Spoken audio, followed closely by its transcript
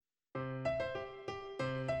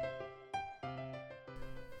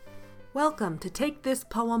Welcome to Take This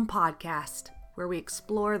Poem podcast, where we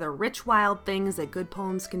explore the rich, wild things that good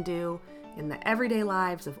poems can do in the everyday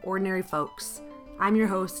lives of ordinary folks. I'm your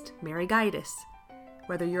host, Mary Gaitis.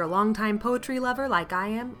 Whether you're a longtime poetry lover like I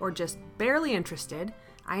am, or just barely interested,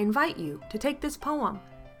 I invite you to take this poem.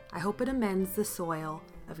 I hope it amends the soil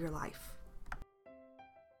of your life.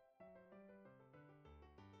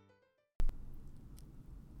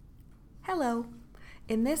 Hello.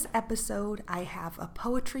 In this episode, I have a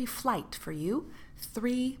poetry flight for you,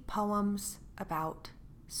 3 poems about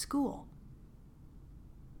school.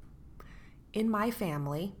 In my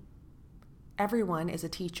family, everyone is a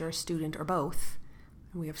teacher, student, or both.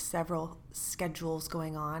 We have several schedules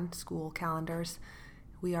going on, school calendars.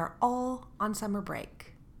 We are all on summer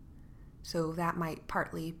break. So that might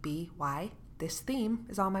partly be why this theme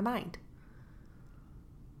is on my mind.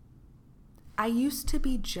 I used to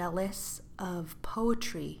be jealous of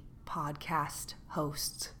poetry podcast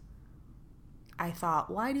hosts. I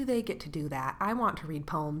thought, why do they get to do that? I want to read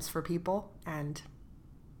poems for people, and,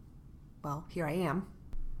 well, here I am.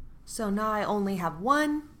 So now I only have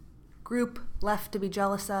one group left to be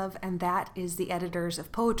jealous of, and that is the editors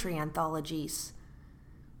of poetry anthologies.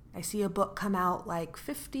 I see a book come out like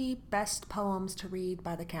 50 best poems to read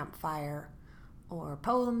by the campfire, or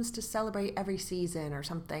poems to celebrate every season or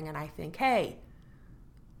something, and I think, hey,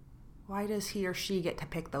 why does he or she get to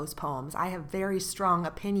pick those poems? I have very strong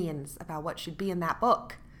opinions about what should be in that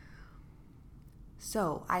book.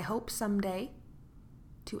 So I hope someday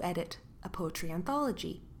to edit a poetry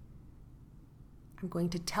anthology. I'm going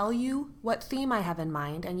to tell you what theme I have in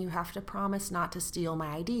mind, and you have to promise not to steal my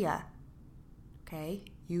idea. Okay?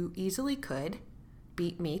 You easily could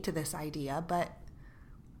beat me to this idea, but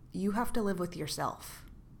you have to live with yourself.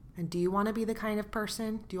 And do you want to be the kind of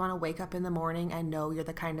person? Do you want to wake up in the morning and know you're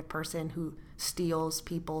the kind of person who steals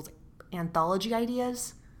people's anthology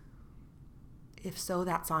ideas? If so,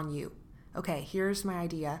 that's on you. Okay, here's my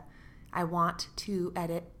idea. I want to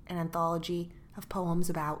edit an anthology of poems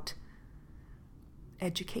about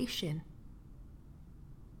education.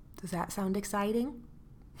 Does that sound exciting?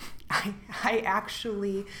 I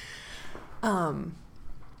actually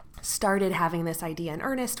started having this idea in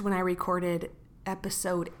earnest when I recorded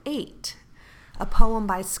episode 8, a poem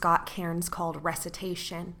by Scott Cairns called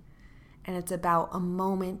Recitation. And it's about a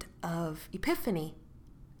moment of epiphany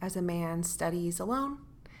as a man studies alone,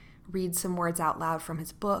 reads some words out loud from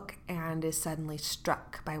his book, and is suddenly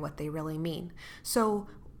struck by what they really mean. So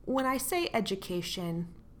when I say education,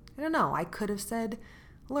 I don't know, I could have said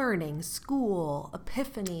learning, school,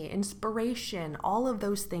 epiphany, inspiration, all of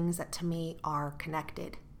those things that to me are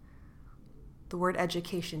connected. The word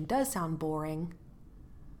education does sound boring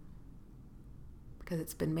because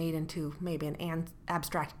it's been made into maybe an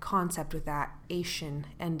abstract concept with that Asian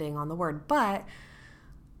ending on the word, but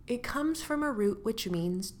it comes from a root which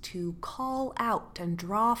means to call out and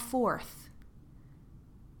draw forth.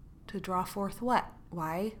 To draw forth what?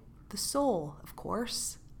 Why? The soul, of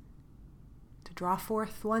course. To draw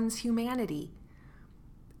forth one's humanity.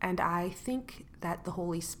 And I think that the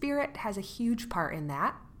Holy Spirit has a huge part in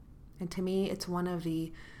that. And to me, it's one of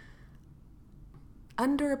the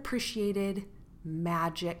underappreciated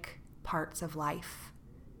magic parts of life,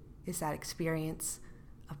 is that experience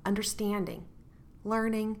of understanding,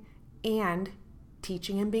 learning, and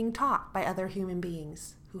teaching and being taught by other human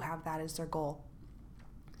beings who have that as their goal.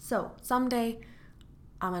 So someday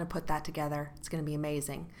I'm going to put that together. It's going to be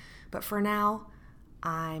amazing. But for now,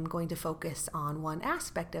 I'm going to focus on one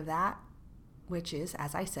aspect of that, which is,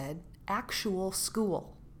 as I said, actual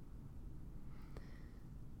school.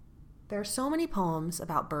 There are so many poems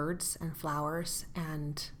about birds and flowers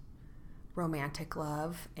and romantic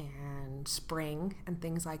love and spring and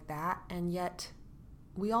things like that, and yet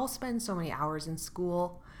we all spend so many hours in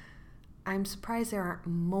school. I'm surprised there aren't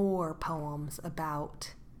more poems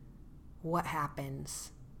about what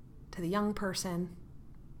happens to the young person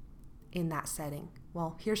in that setting.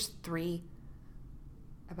 Well, here's 3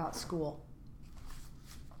 about school.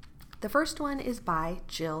 The first one is by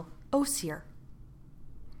Jill Osier.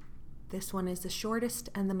 This one is the shortest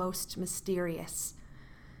and the most mysterious.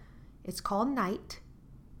 It's called Night,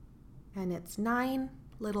 and it's 9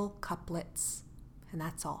 little couplets, and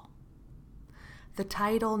that's all. The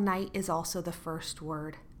title, Night, is also the first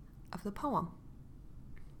word of the poem.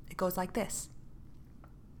 It goes like this.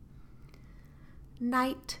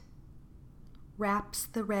 Night wraps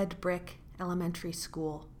the red brick elementary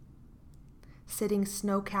school, sitting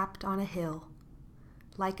snow-capped on a hill,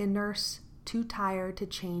 like a nurse too tired to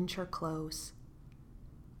change her clothes.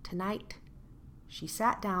 Tonight, she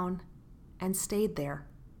sat down and stayed there.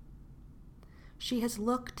 She has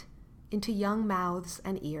looked into young mouths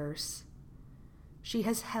and ears. She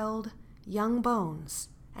has held young bones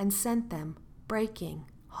and sent them breaking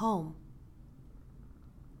home.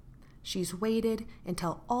 She's waited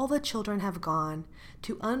until all the children have gone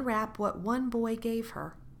to unwrap what one boy gave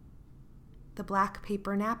her. The black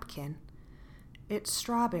paper napkin. It's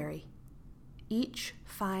strawberry, each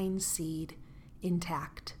fine seed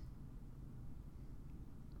intact.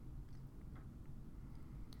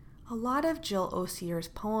 A lot of Jill Osier's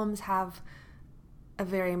poems have a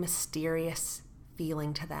very mysterious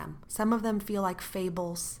feeling to them. Some of them feel like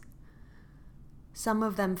fables. Some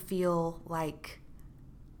of them feel like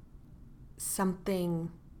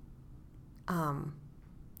something, I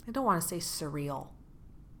don't want to say surreal.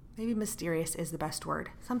 Maybe mysterious is the best word.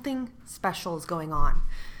 Something special is going on.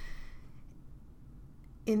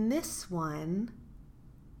 In this one,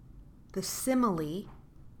 the simile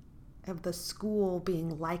of the school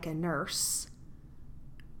being like a nurse,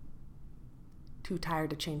 too tired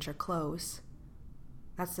to change her clothes.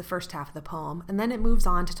 That's the first half of the poem. And then it moves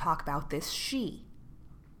on to talk about this she.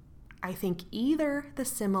 I think either the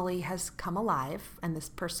simile has come alive and this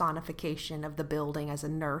personification of the building as a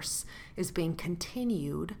nurse is being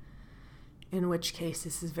continued, in which case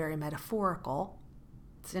this is very metaphorical.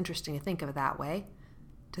 It's interesting to think of it that way,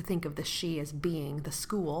 to think of the she as being the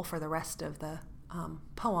school for the rest of the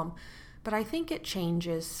poem. But I think it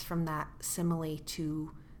changes from that simile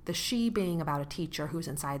to the she being about a teacher who's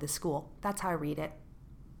inside the school. That's how I read it.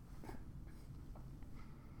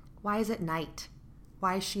 Why is it night?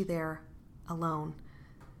 Why is she there alone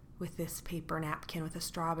with this paper napkin with a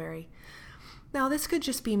strawberry? Now, this could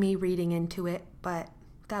just be me reading into it, but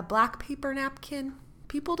that black paper napkin,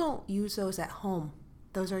 people don't use those at home.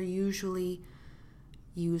 Those are usually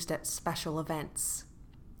used at special events.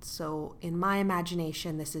 So in my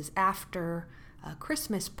imagination, this is after a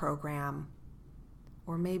Christmas program,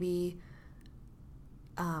 or maybe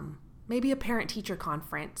a parent-teacher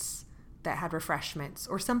conference that had refreshments,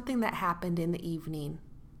 or something that happened in the evening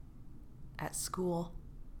at school.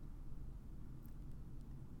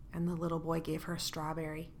 And the little boy gave her a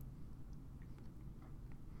strawberry.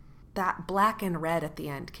 That black and red at the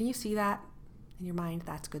end, can you see that in your mind?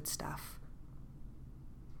 That's good stuff.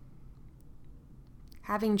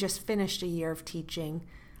 Having just finished a year of teaching,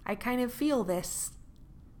 I kind of feel this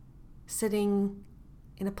sitting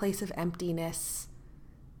in a place of emptiness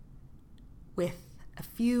with a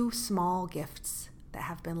few small gifts that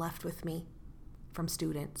have been left with me from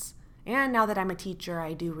students. And now that I'm a teacher,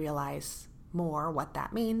 I do realize more what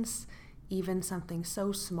that means, even something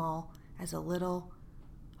so small as a little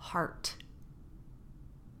heart,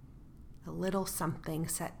 a little something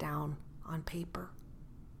set down on paper.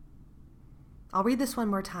 I'll read this one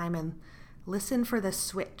more time and listen for the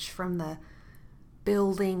switch from the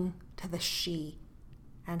building to the she,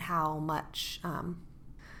 and how much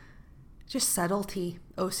just subtlety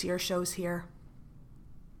Osier shows here.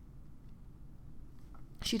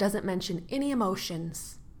 She doesn't mention any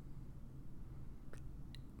emotions,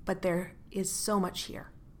 but there is so much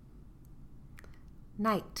here.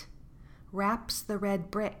 Night wraps the red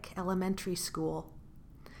brick elementary school,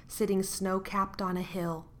 sitting snow-capped on a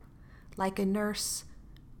hill, like a nurse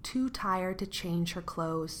too tired to change her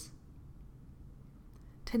clothes.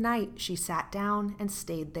 Tonight she sat down and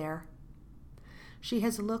stayed there. She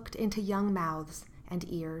has looked into young mouths and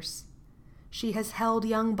ears. She has held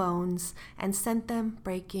young bones and sent them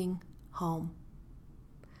breaking home.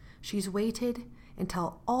 She's waited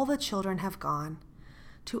until all the children have gone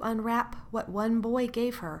to unwrap what one boy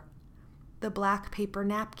gave her, the black paper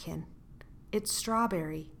napkin, its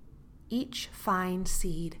strawberry, each fine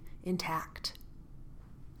seed intact.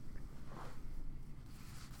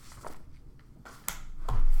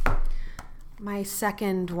 My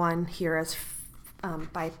second one here is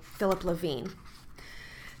by Philip Levine.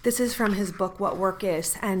 This is from his book, What Work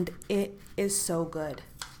Is, and it is so good.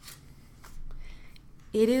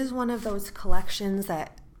 It is one of those collections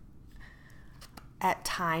that at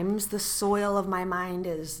times the soil of my mind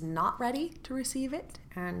is not ready to receive it,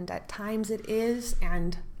 and at times it is,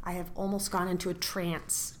 and I have almost gone into a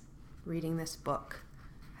trance reading this book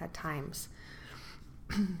at times.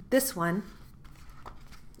 This one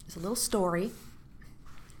is a little story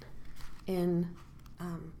in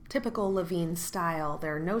typical Levine style.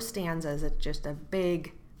 There are no stanzas. It's just a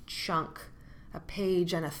big chunk, a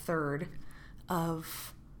page and a third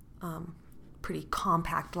of pretty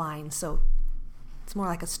compact lines. So it's more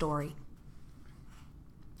like a story.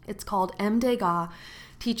 It's called Degas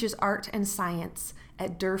Teaches Art and Science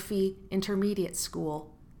at Durfee Intermediate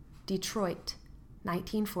School, Detroit,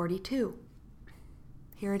 1942.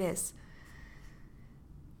 Here it is.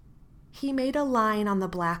 He made a line on the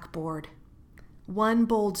blackboard, one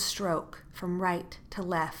bold stroke from right to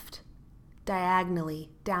left,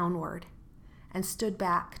 diagonally downward, and stood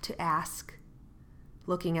back to ask,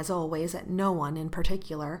 looking as always at no one in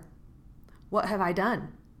particular, "What have I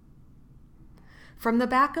done?" From the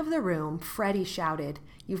back of the room, Freddie shouted,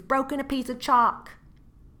 "You've broken a piece of chalk."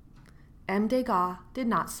 M. Degas did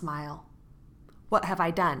not smile. "What have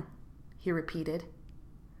I done?" he repeated.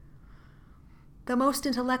 The most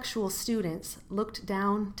intellectual students looked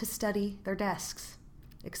down to study their desks,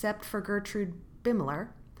 except for Gertrude Bimmler,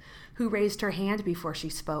 who raised her hand before she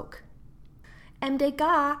spoke. "M.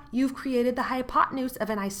 Degas, you've created the hypotenuse of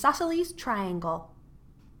an isosceles triangle."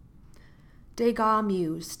 Degas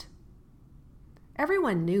mused.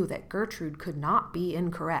 Everyone knew that Gertrude could not be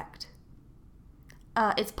incorrect.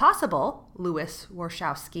 It's possible," Louis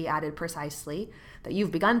Warshawski added precisely, "that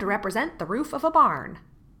you've begun to represent the roof of a barn."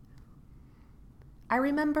 I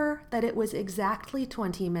remember that it was exactly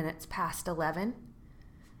 20 minutes past 11,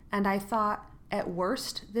 and I thought at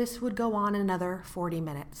worst this would go on another 40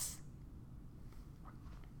 minutes.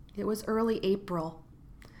 It was early April.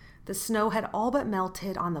 The snow had all but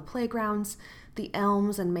melted on the playgrounds. The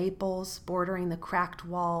elms and maples bordering the cracked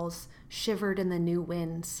walls shivered in the new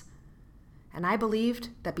winds. And I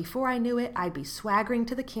believed that before I knew it, I'd be swaggering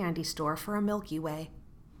to the candy store for a Milky Way.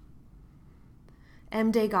 M.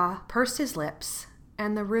 Degas pursed his lips,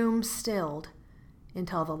 and the room stilled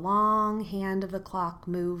until the long hand of the clock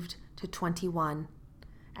moved to 21,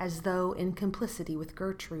 as though in complicity with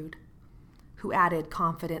Gertrude, who added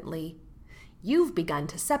confidently, "You've begun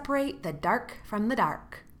to separate the dark from the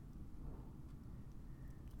dark."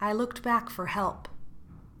 I looked back for help,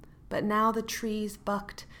 but now the trees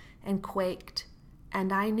bucked and quaked,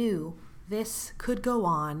 and I knew this could go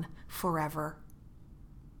on forever.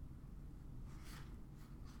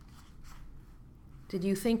 Did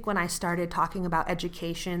you think when I started talking about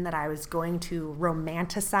education that I was going to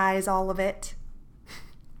romanticize all of it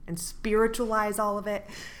and spiritualize all of it?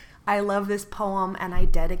 I love this poem and I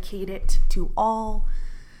dedicate it to all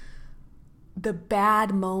the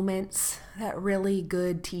bad moments that really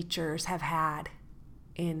good teachers have had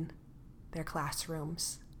in their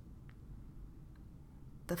classrooms.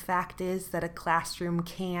 The fact is that a classroom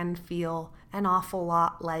can feel an awful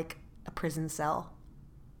lot like a prison cell.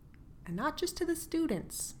 And not just to the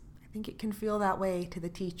students. I think it can feel that way to the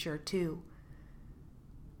teacher too.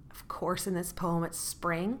 Of course, in this poem, it's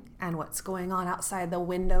spring, and what's going on outside the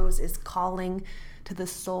windows is calling to the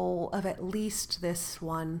soul of at least this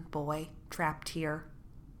one boy trapped here.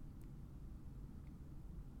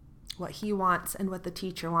 What he wants and what the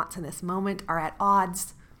teacher wants in this moment are at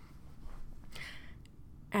odds,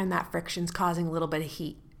 and that friction's causing a little bit of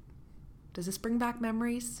heat. Does this bring back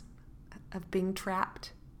memories of being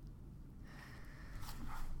trapped?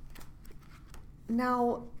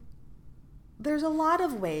 Now, there's a lot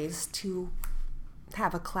of ways to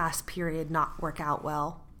have a class period not work out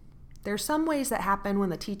well. There's some ways that happen when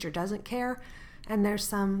the teacher doesn't care, and there's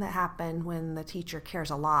some that happen when the teacher cares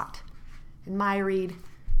a lot. In my read,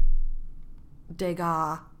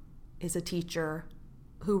 Degas is a teacher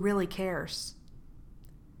who really cares.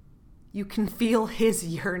 You can feel his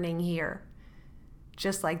yearning here,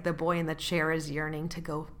 just like the boy in the chair is yearning to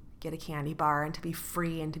go get a candy bar and to be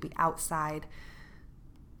free and to be outside.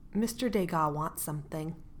 Mr. Degas wants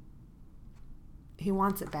something. He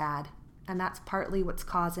wants it bad, and that's partly what's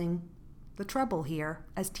causing the trouble here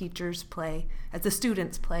as teachers play, as the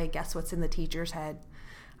students play guess what's in the teacher's head.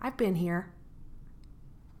 I've been here.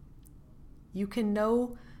 You can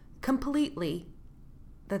know completely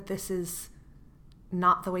that this is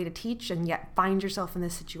not the way to teach and yet find yourself in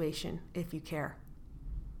this situation if you care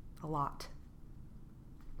a lot.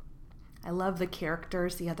 I love the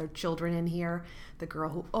characters, the other children in here, the girl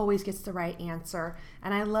who always gets the right answer,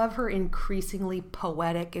 and I love her increasingly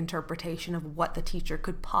poetic interpretation of what the teacher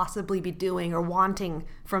could possibly be doing or wanting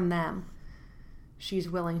from them.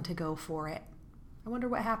 She's willing to go for it. I wonder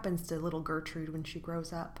what happens to little Gertrude when she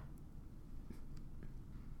grows up.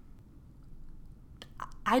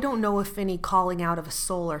 I don't know if any calling out of a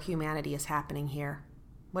soul or humanity is happening here.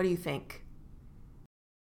 What do you think?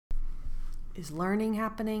 Is learning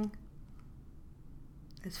happening?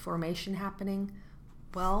 Is formation happening?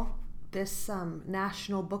 Well, this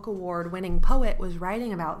National Book Award winning poet was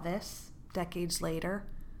writing about this decades later.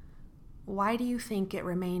 Why do you think it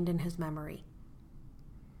remained in his memory?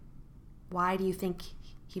 Why do you think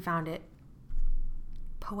he found it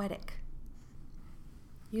poetic?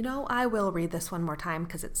 You know, I will read this one more time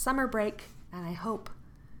because it's summer break, and I hope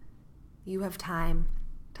you have time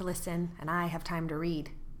to listen and I have time to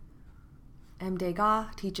read. M.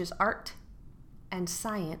 Degas Teaches Art and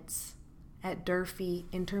Science at Durfee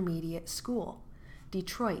Intermediate School,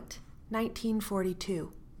 Detroit,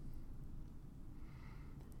 1942.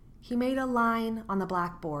 He made a line on the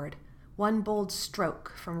blackboard, one bold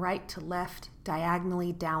stroke from right to left,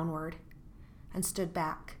 diagonally downward, and stood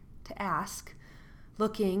back to ask,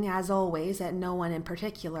 looking, as always, at no one in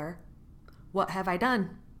particular, "What have I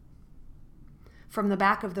done?" From the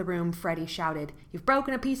back of the room, Freddie shouted, "You've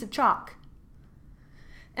broken a piece of chalk."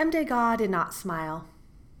 Degas did not smile.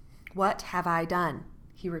 "What have I done?"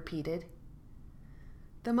 he repeated.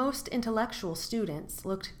 The most intellectual students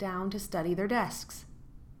looked down to study their desks,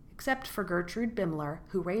 except for Gertrude Bimler,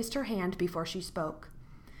 who raised her hand before she spoke.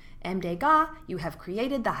 "Degas, you have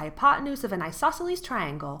created the hypotenuse of an isosceles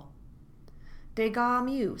triangle." Degas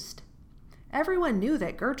mused. Everyone knew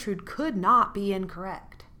that Gertrude could not be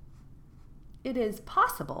incorrect. "It is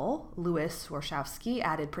possible," Louis Warshawski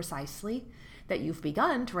added precisely, "that you've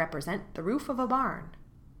begun to represent the roof of a barn."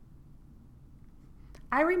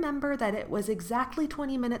 I remember that it was exactly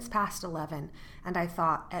 20 minutes past 11, and I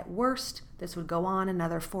thought, at worst, this would go on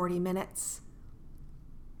another 40 minutes.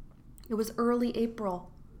 It was early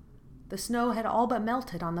April. The snow had all but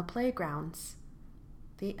melted on the playgrounds.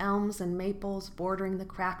 The elms and maples bordering the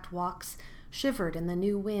cracked walks shivered in the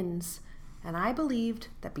new winds, and I believed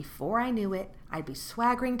that before I knew it, I'd be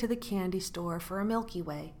swaggering to the candy store for a Milky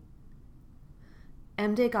Way.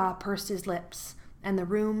 Degas pursed his lips, and the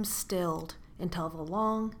room stilled until the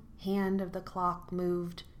long hand of the clock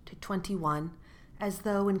moved to 21, as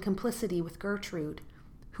though in complicity with Gertrude,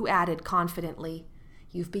 who added confidently,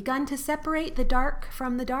 "You've begun to separate the dark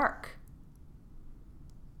from the dark."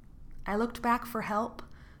 I looked back for help,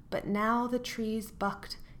 but now the trees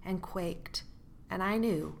bucked and quaked, and I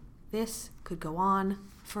knew this could go on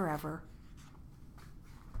forever.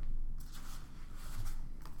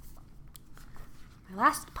 My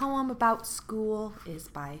last poem about school is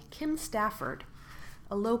by Kim Stafford,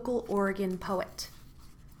 a local Oregon poet,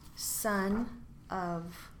 son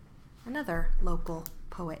of another local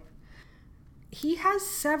poet. He has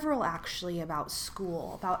several actually about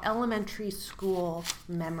school, about elementary school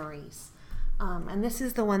memories. And this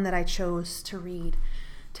is the one that I chose to read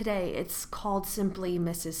today. It's called simply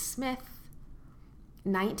Mrs. Smith,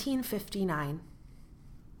 1959.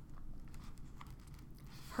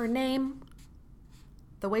 Her name,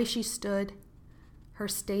 the way she stood, her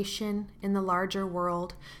station in the larger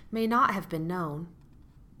world may not have been known,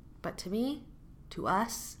 but to me, to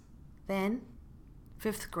us, then,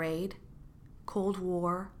 5th grade, Cold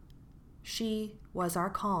War, she was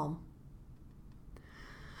our calm.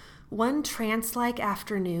 One trance-like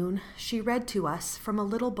afternoon, she read to us from a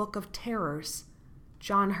little book of terrors,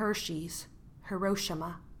 John Hershey's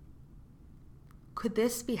Hiroshima. Could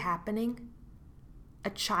this be happening? A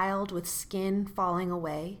child with skin falling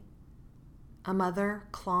away, a mother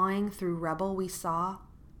clawing through rubble we saw,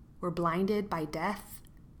 were blinded by death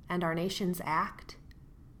and our nation's act?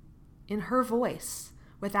 In her voice,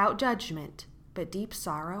 without judgment, but deep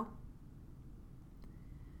sorrow?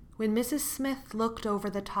 When Mrs. Smith looked over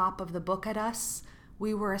the top of the book at us,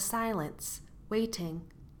 we were a silence,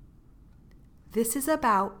 waiting. "This is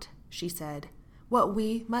about," she said, "what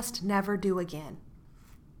we must never do again."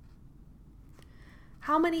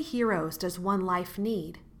 How many heroes does one life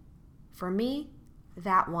need? For me,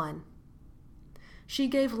 that one. She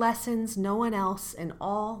gave lessons no one else in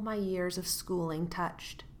all my years of schooling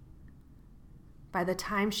touched. By the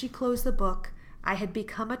time she closed the book, I had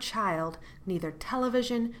become a child neither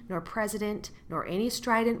television nor president nor any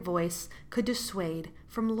strident voice could dissuade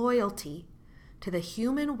from loyalty to the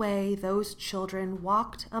human way those children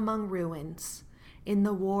walked among ruins in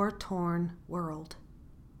the war-torn world.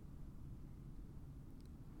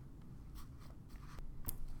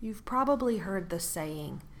 You've probably heard the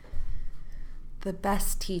saying, the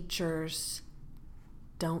best teachers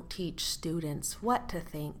don't teach students what to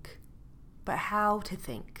think, but how to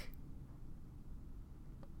think.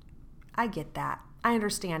 I get that. I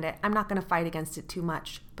understand it. I'm not going to fight against it too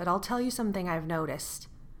much, but I'll tell you something I've noticed.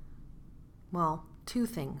 Well, 2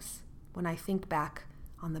 things when I think back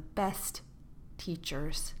on the best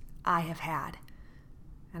teachers I have had.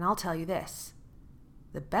 And I'll tell you this,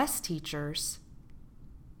 the best teachers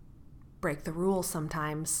break the rules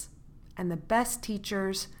sometimes, and the best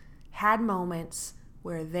teachers had moments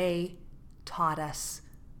where they taught us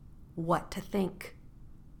what to think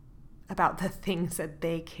about the things that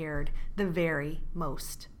they cared the very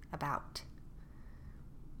most about.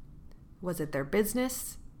 Was it their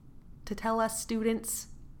business to tell us students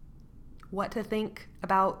what to think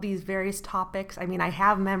about these various topics? I mean, I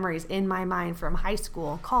have memories in my mind from high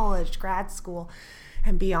school, college, grad school,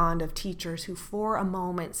 and beyond of teachers who for a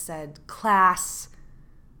moment said, "Class,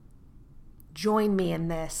 join me in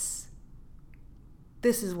this.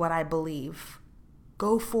 This is what I believe.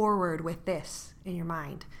 Go forward with this in your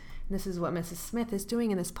mind. And this is what Mrs. Smith is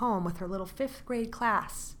doing in this poem with her little 5th grade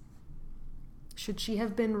class. Should she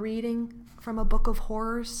have been reading from a book of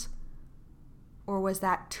horrors? Or was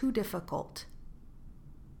that too difficult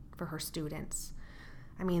for her students?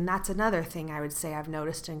 I mean, that's another thing I would say I've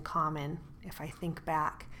noticed in common, if I think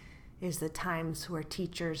back, is the times where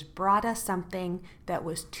teachers brought us something that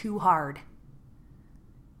was too hard.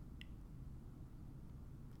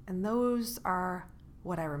 And those are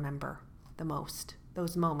what I remember the most,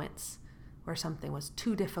 those moments where something was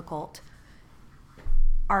too difficult,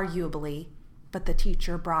 arguably, but the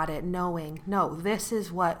teacher brought it knowing, no, this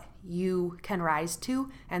is what you can rise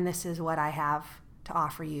to, and this is what I have to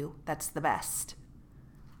offer you that's the best.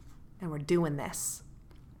 And we're doing this.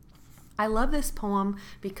 I love this poem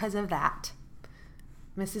because of that.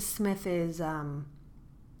 Mrs. Smith is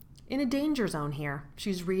in a danger zone here.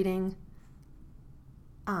 She's reading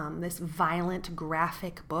this violent,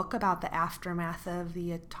 graphic book about the aftermath of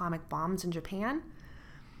the atomic bombs in Japan.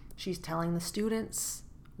 She's telling the students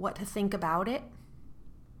what to think about it.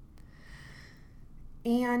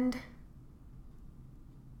 And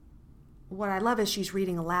what I love is she's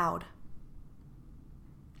reading aloud.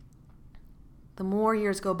 The more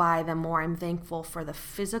years go by, the more I'm thankful for the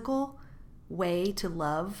physical way to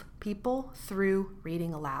love people through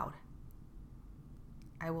reading aloud.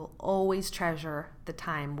 I will always treasure the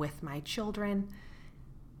time with my children,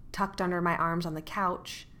 tucked under my arms on the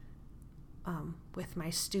couch, with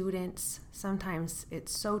my students. Sometimes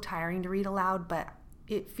it's so tiring to read aloud, but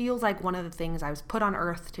it feels like one of the things I was put on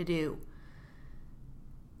earth to do.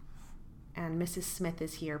 And Mrs. Smith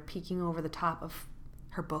is here peeking over the top of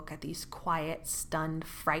her book at these quiet, stunned,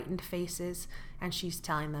 frightened faces, and she's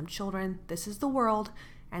telling them, children, this is the world,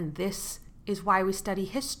 and this is why we study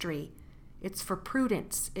history. It's for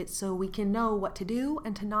prudence. It's so we can know what to do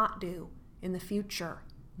and to not do in the future.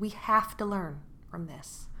 We have to learn from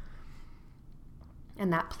this.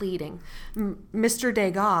 And that pleading. Mr.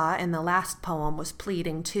 Degas in the last poem was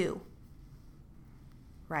pleading too,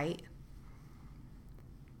 right?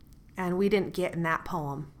 And we didn't get in that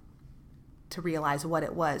poem to realize what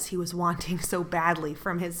it was he was wanting so badly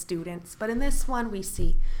from his students. But in this one, we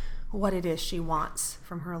see what it is she wants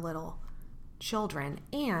from her little children.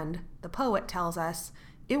 And the poet tells us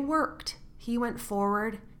it worked. He went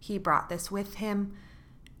forward. He brought this with him.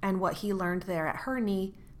 And what he learned there at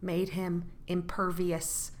Herney made him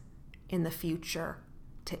impervious in the future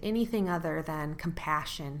to anything other than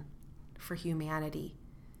compassion for humanity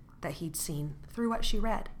that he'd seen through what she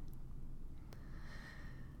read.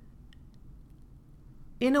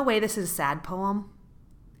 In a way, this is a sad poem.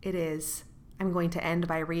 It is. I'm going to end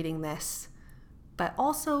by reading this. But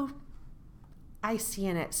also, I see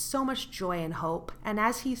in it so much joy and hope. And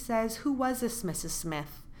as he says, who was this Mrs.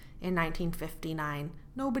 Smith in 1959?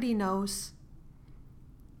 Nobody knows.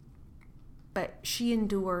 But she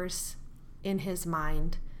endures in his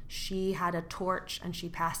mind. She had a torch and she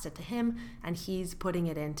passed it to him, and he's putting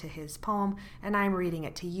it into his poem, and I'm reading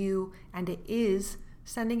it to you, and it is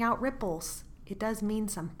sending out ripples. It does mean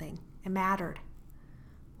something. It mattered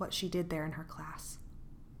what she did there in her class.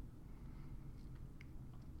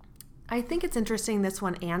 I think it's interesting, this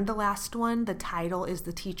one and the last one, the title is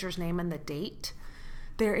the teacher's name and the date.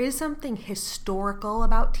 There is something historical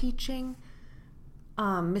about teaching.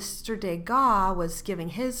 Mr. Degas was giving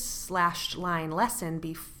his slashed line lesson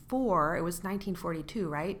before, it was 1942,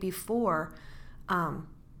 right? Before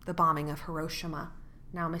the bombing of Hiroshima.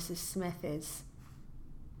 Now Mrs. Smith is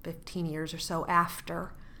 15 years or so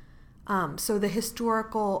after. So the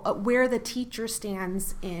historical, where the teacher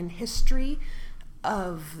stands in history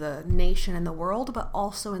of the nation and the world, but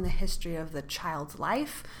also in the history of the child's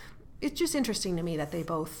life. It's just interesting to me that they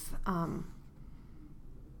both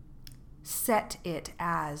set it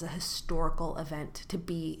as a historical event to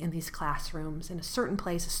be in these classrooms in a certain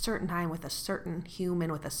place, a certain time, with a certain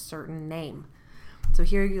human, with a certain name. So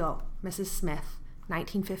here you go, Mrs. Smith,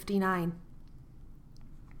 1959.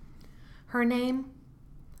 Her name,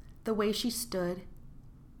 the way she stood,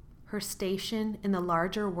 her station in the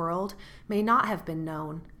larger world may not have been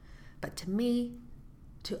known, but to me,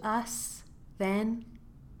 to us, then,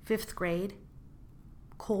 5th grade,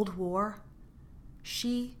 Cold War,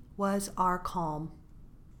 she was our calm.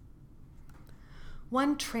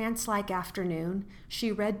 One trance-like afternoon,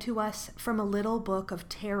 she read to us from a little book of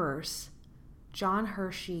terrors, John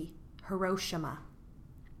Hershey, Hiroshima.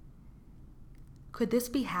 Could this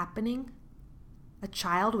be happening? A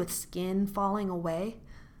child with skin falling away?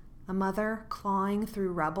 A mother clawing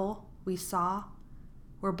through rubble we saw?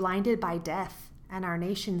 We're blinded by death and our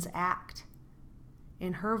nation's act.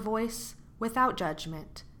 in her voice without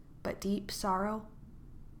judgment, but deep sorrow.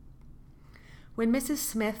 When Mrs.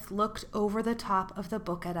 Smith looked over the top of the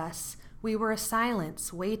book at us, we were a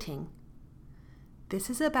silence waiting. "This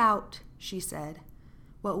is about," she said,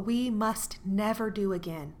 "what we must never do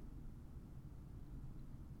again."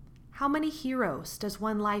 How many heroes does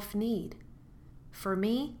one life need? For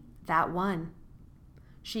me, that one.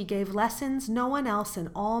 She gave lessons no one else in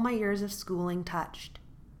all my years of schooling touched.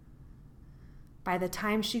 By the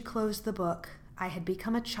time she closed the book, I had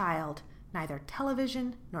become a child neither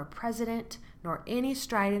television, nor president, nor any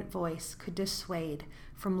strident voice could dissuade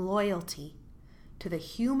from loyalty to the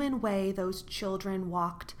human way those children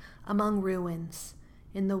walked among ruins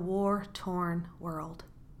in the war-torn world.